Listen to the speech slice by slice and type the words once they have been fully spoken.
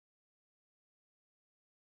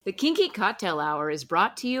The Kinky Cocktail Hour is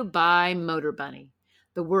brought to you by Motor Bunny,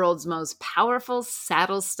 the world's most powerful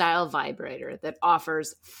saddle-style vibrator that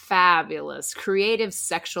offers fabulous, creative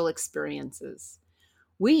sexual experiences.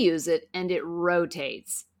 We use it and it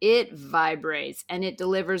rotates, it vibrates, and it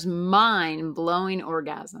delivers mind-blowing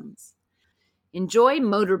orgasms. Enjoy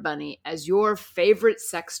Motor Bunny as your favorite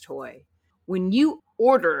sex toy. When you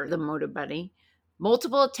order the Motor Bunny,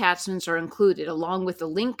 multiple attachments are included along with the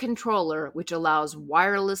Link controller, which allows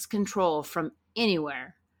wireless control from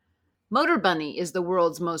anywhere. Motor Bunny is the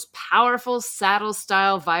world's most powerful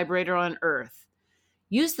saddle-style vibrator on Earth.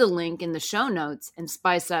 Use the link in the show notes and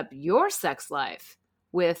spice up your sex life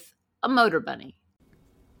with a Motor Bunny.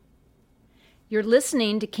 You're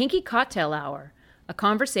listening to Kinky Cocktail Hour, a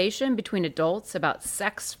conversation between adults about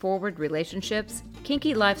sex-forward relationships,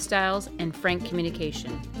 kinky lifestyles, and frank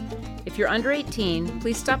communication. If you're under 18,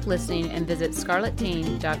 please stop listening and visit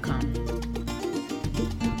scarletteen.com.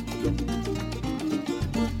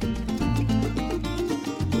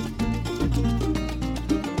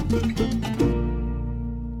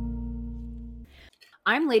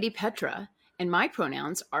 I'm Lady Petra, and my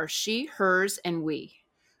pronouns are she, hers, and we.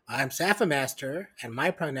 I'm Safa Master, and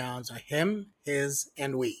my pronouns are him, his,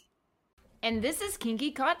 and we. And this is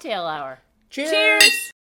Kinky Cocktail Hour.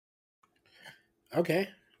 Cheers! Okay,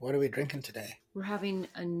 what are we drinking today? We're having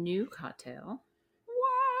a new cocktail.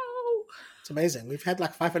 Wow! It's amazing. We've had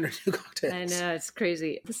like 500 new cocktails. I know, it's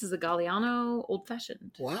crazy. This is a Galliano Old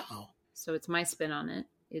Fashioned. Wow. So it's my spin on it.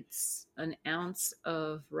 It's an ounce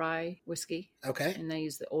of rye whiskey. Okay. And I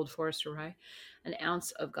use the Old Forester rye. An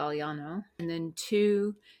ounce of Galliano. And then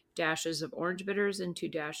 2 dashes of orange bitters and 2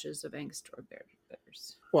 dashes of Angostura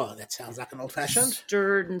bitters. Well, that sounds like an old-fashioned.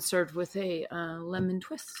 Stirred and served with a lemon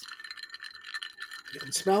twist. You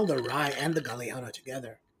can smell the rye and the Galliano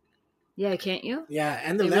together. Yeah, can't you? Yeah,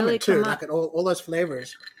 and the They lemon really too. come Like up. all those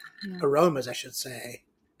flavors, Yeah. aromas, I should say,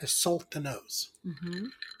 assault the nose. Mm-hmm.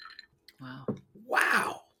 Wow.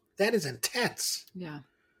 Wow, that is intense. Yeah,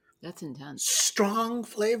 that's intense. Strong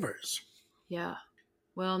flavors. Yeah.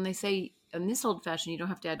 Well, and they say in this old fashioned, you don't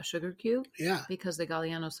have to add a sugar cube Yeah, because the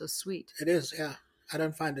Galliano's so sweet. it is. Yeah, I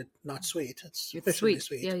don't find it not sweet. It's It's sufficiently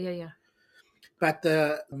sweet. sweet. Yeah. But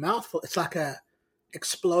the mouthful, it's like a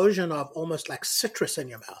explosion of almost like citrus in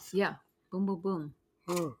your mouth. Yeah. Boom, boom,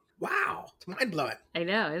 boom. Wow, it's mind blowing. I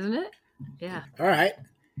know, isn't it? Yeah. All right.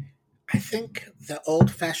 I think the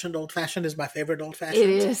old fashioned is my favorite old fashioned. It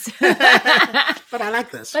is. But I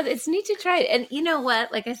like this. But it's neat to try it. And you know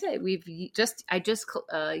what? Like I said, I just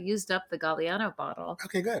used up the Galliano bottle,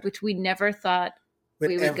 Okay, good. which we never thought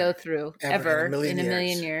we would go through ever in a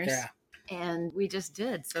million years. Yeah. And we just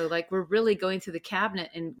did. So like we're really going through the cabinet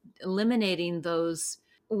and eliminating those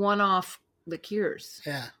one-off liqueurs.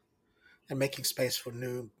 Yeah. And making space for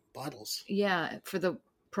new bottles. Yeah, for the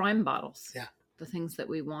prime bottles. Yeah. The things that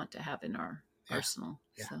we want to have in our arsenal.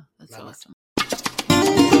 Yeah. So that's Love it. awesome.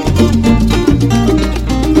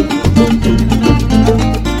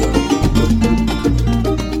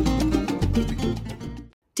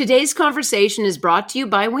 Today's conversation is brought to you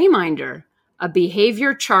by WeMinder, a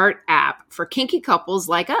behavior chart app for kinky couples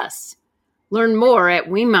like us. Learn more at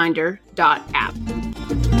WeMinder.app.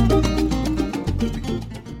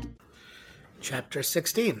 Chapter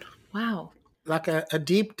 16. Wow. Like a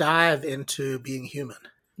deep dive into being human,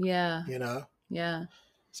 Yeah. you know? Yeah.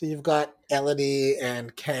 So you've got Elodie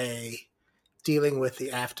and Kay dealing with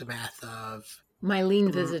the aftermath of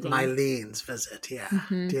Mylene visiting. Mylene's visit, yeah.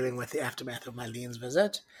 Mhm. Dealing with the aftermath of Mylene's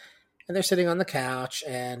visit. And they're sitting on the couch,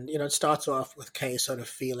 and, you know, it starts off with Kay sort of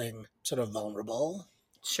feeling sort of vulnerable,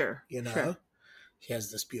 Sure. you know? Sure. He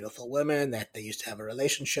has this beautiful woman that they used to have a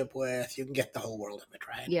relationship with. You can get the whole world of it,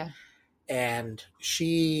 right? Yeah. And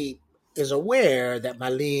she is aware that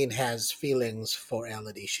Mylene has feelings for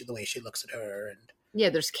Elodie, the way she looks at her, and Yeah,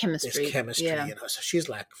 there's chemistry. there's chemistry, Yeah. you know, so she's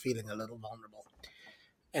like feeling a little vulnerable.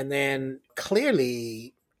 And then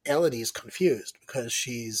clearly Elodie's confused because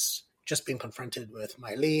she's just been confronted with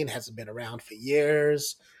Mylene, hasn't been around for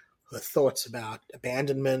years. Her thoughts about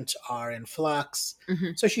abandonment are in flux.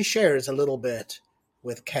 Mhm. So she shares a little bit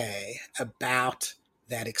with Kay about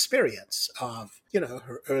that experience of, you know,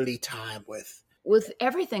 her early time with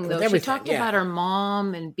Everything, though. everything, She talked yeah. about her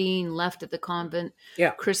mom and being left at the convent Yeah.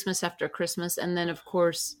 Christmas after Christmas. And then, of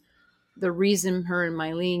course, the reason her and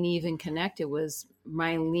Mylene even connected was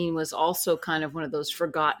Mylene was also kind of one of those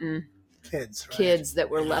forgotten kids, right? kids that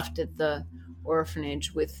were left at the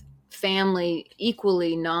orphanage with family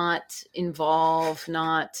equally not involved,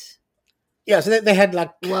 not... Yeah, so they had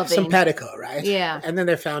like Loving. simpatico, right? Yeah. And then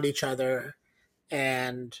they found each other,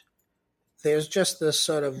 and there's just this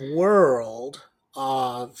sort of world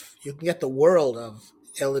of, you can get the world of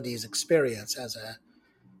Elodie's experience as a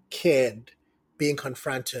kid being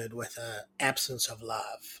confronted with an absence of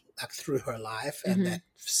love, like through her life, and that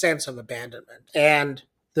sense of abandonment. And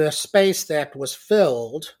the space that was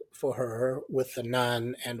filled for her with the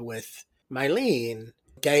nun and with Mylene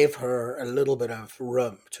gave her a little bit of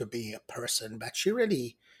room to be a person, but she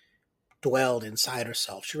really dwelled inside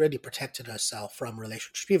herself. She really protected herself from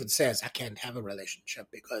relationships. She even says, I can't have a relationship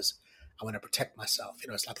because I want to protect myself.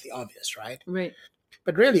 It's like the obvious, right? Right.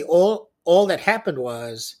 But really, all that happened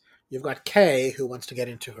was you've got Kay, who wants to get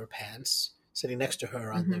into her pants, sitting next to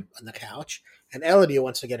her on the couch, and Elodie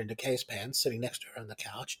wants to get into Kay's pants, sitting next to her on the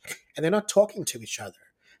couch, and they're not talking to each other.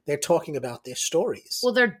 They're talking about their stories.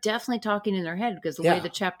 Well, they're definitely talking in their head because the way the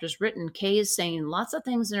chapter's written, Kay is saying lots of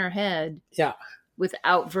things in her head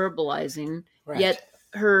without verbalizing, yet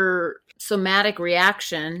her somatic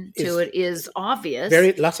reaction to it is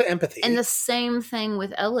obvious. Lots of empathy. And the same thing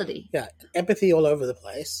with Elodie. Yeah, empathy all over the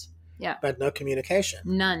place. Yeah. But no communication.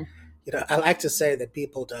 None. I like to say that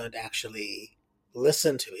people don't actually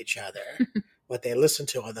listen to each other. What they listen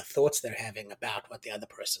to are the thoughts they're having about what the other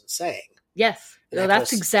person's saying. Yes. So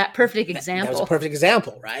that's perfect example. That was a perfect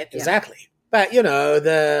example, right? Yeah. Exactly. But,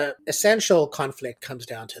 the essential conflict comes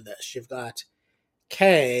down to this. You've got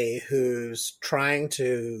Kay, who's trying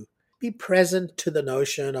to be present to the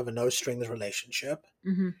notion of a no-strings relationship,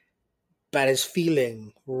 but is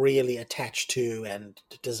feeling really attached to and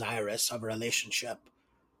desirous of a relationship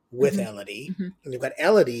with Elodie. And you've got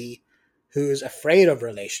Elodie, who's afraid of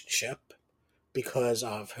relationship because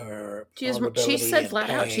of her vulnerability. She said flat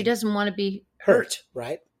out she doesn't want to be hurt,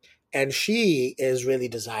 right? And she is really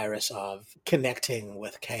desirous of connecting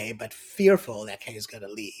with Kay, but fearful that Kay is going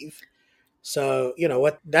to leave. So,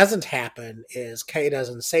 what doesn't happen is Kay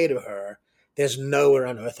doesn't say to her, there's nowhere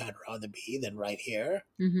on earth I'd rather be than right here,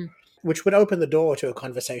 which would open the door to a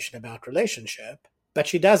conversation about relationship. But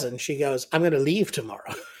she doesn't. She goes, I'm going to leave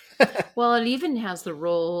tomorrow. Well, it even has the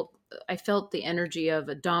role, I felt the energy of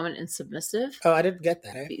a dominant and submissive. Oh, I didn't get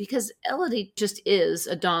that. Eh? Because Elodie just is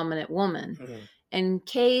a dominant woman. And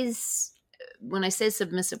Kay's, when I say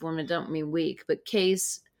submissive woman, I don't mean weak, but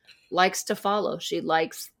Kay's likes to follow. She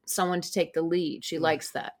likes someone to take the lead. She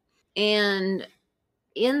likes that. And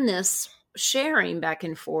in this sharing back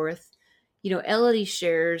and forth, Elodie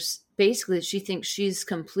shares basically she thinks she's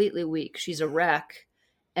completely weak. She's a wreck.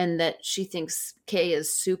 And that she thinks Kay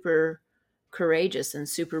is super courageous and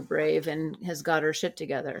super brave and has got her shit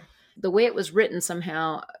together. The way it was written,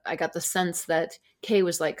 somehow, I got the sense that Kay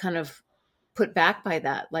was like kind of put back by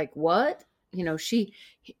that. Like, what?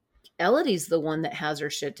 Elodie's the one that has her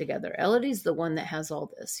shit together. Elodie's the one that has all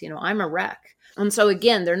this. I'm a wreck. And so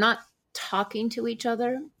again, they're not talking to each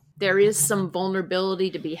other. There is some vulnerability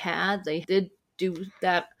to be had. They did do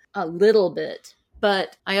that a little bit.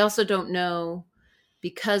 But I also don't know,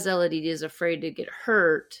 because Elodie is afraid to get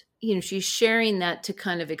hurt, she's sharing that to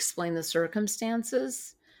kind of explain the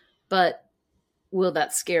circumstances. But will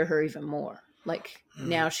that scare her even more? Like,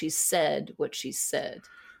 now she's said what she said.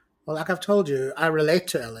 Well, like I've told you, I relate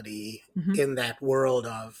to Elodie in that world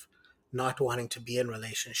of not wanting to be in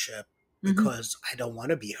relationship because I don't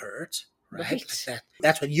want to be hurt, right? Like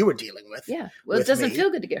that's what you were dealing with. Yeah. Well, it doesn't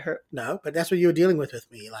feel good to get hurt. No, but that's what you were dealing with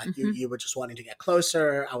me. Like you were just wanting to get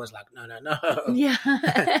closer. I was like, no. Yeah.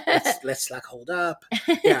 let's like hold up.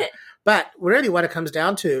 Yeah. But really what it comes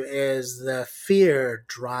down to is the fear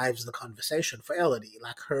drives the conversation for Elodie.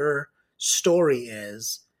 Like her story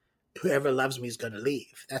is, whoever loves me is going to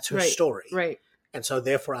leave. That's her story. Right. And so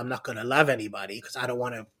therefore I'm not going to love anybody because I don't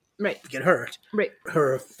want to get hurt. Right.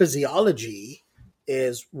 Her physiology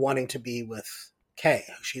is wanting to be with Kay.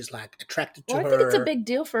 She's like attracted to her. I think it's a big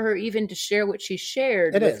deal for her even to share what she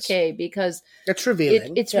shared with Kay, because it's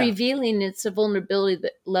revealing. It's revealing. It's a vulnerability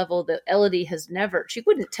level that Elodie has never. She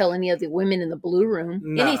wouldn't tell any of the women in the blue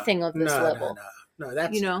room anything of this level. No,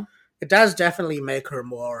 that's it does definitely make her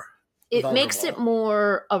more. It vulnerable. Makes it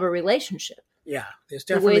more of a relationship. Yeah, there's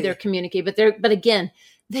the definitely way they're communicating, but again,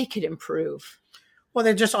 they could improve. Well,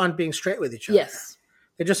 they just aren't being straight with each other. Yes,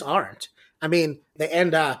 they just aren't. I mean, they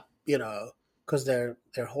end up, because they're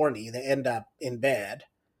horny, they end up in bed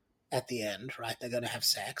at the end, right? They're going to have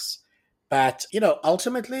sex, but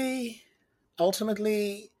ultimately,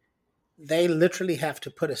 they literally have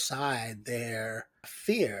to put aside their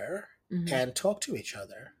fear and talk to each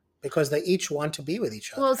other. Because they each want to be with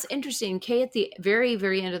each other. Well, it's interesting. Kay at the very,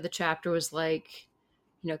 very end of the chapter was like,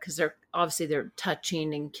 because they're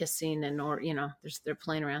touching and kissing and they're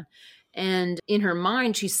playing around. And in her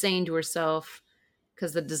mind, she's saying to herself,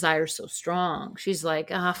 because the desire's so strong, she's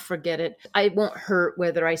like, forget it. I won't hurt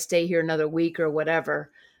whether I stay here another week or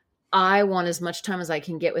whatever. I want as much time as I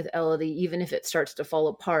can get with Elodie, even if it starts to fall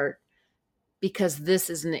apart, because this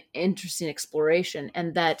is an interesting exploration.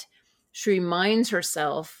 And that she reminds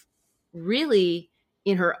herself really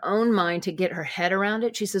in her own mind to get her head around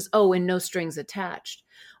it. She says, oh, and no strings attached.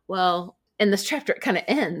 Well, and this chapter, it kind of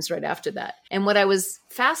ends right after that. And what I was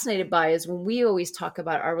fascinated by is when we always talk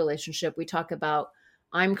about our relationship, we talk about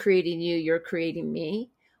I'm creating you, you're creating me.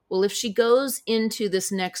 Well, if she goes into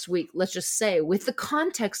this next week, let's just say with the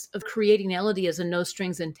context of creating Elodie as a no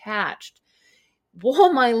strings attached,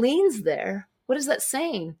 while Mylene's there, what is that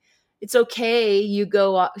saying? It's okay. You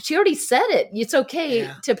go off. She already said it. It's okay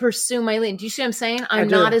to pursue Mylene. Do you see what I'm saying? I'm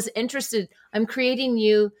not as interested. I'm creating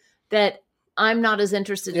you that I'm not as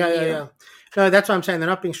interested in you. Yeah. No, that's what I'm saying. They're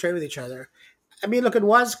not being straight with each other. I mean, look, it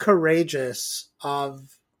was courageous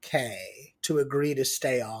of Kay to agree to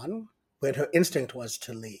stay on when her instinct was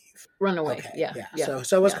to leave. Run away. Okay. Yeah.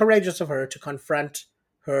 So it was courageous of her to confront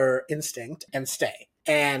her instinct and stay.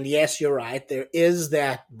 And yes, you're right. There is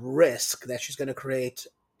that risk that she's going to create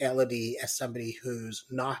Elodie as somebody who's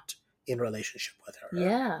not in relationship with her.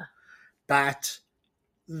 Yeah. But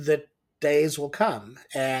the days will come.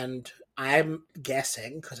 And I'm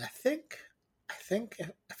guessing, because I think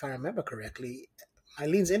if I remember correctly,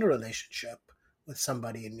 Mylene's in a relationship with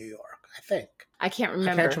somebody in New York. I think. I can't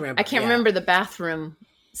remember. I can't remember the bathroom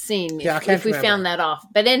scene. Yeah, if we found that off.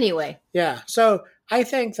 But anyway. Yeah. So I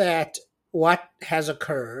think that what has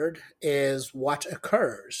occurred is what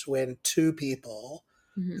occurs when two people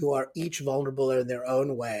who are each vulnerable in their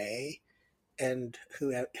own way and who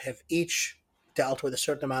have each dealt with a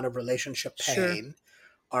certain amount of relationship pain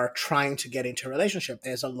are trying to get into a relationship.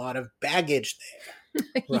 There's a lot of baggage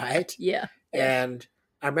there, right? Yeah. And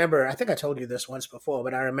I remember, I think I told you this once before,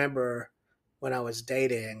 but I remember when I was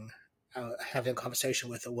dating, having a conversation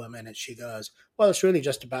with a woman, and she goes, well, it's really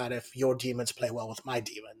just about if your demons play well with my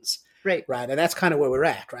demons. Right. And that's kind of where we're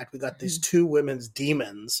at, right? We got these two women's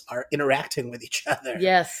demons are interacting with each other.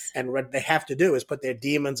 Yes. And what they have to do is put their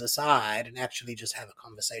demons aside and actually just have a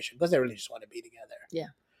conversation because they really just want to be together. Yeah.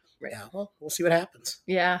 Right. Yeah. Well, we'll see what happens.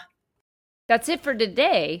 Yeah. That's it for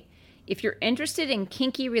today. If you're interested in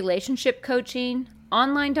kinky relationship coaching,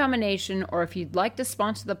 online domination, or if you'd like to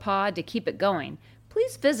sponsor the pod to keep it going,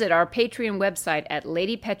 please visit our Patreon website at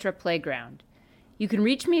Lady Petra Playground. You can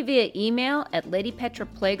reach me via email at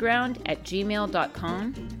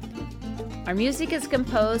ladypetraplayground@gmail.com. Our music is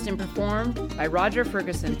composed and performed by Roger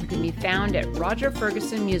Ferguson, who can be found at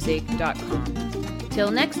rogerfergusonmusic.com.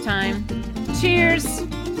 Till next time, cheers!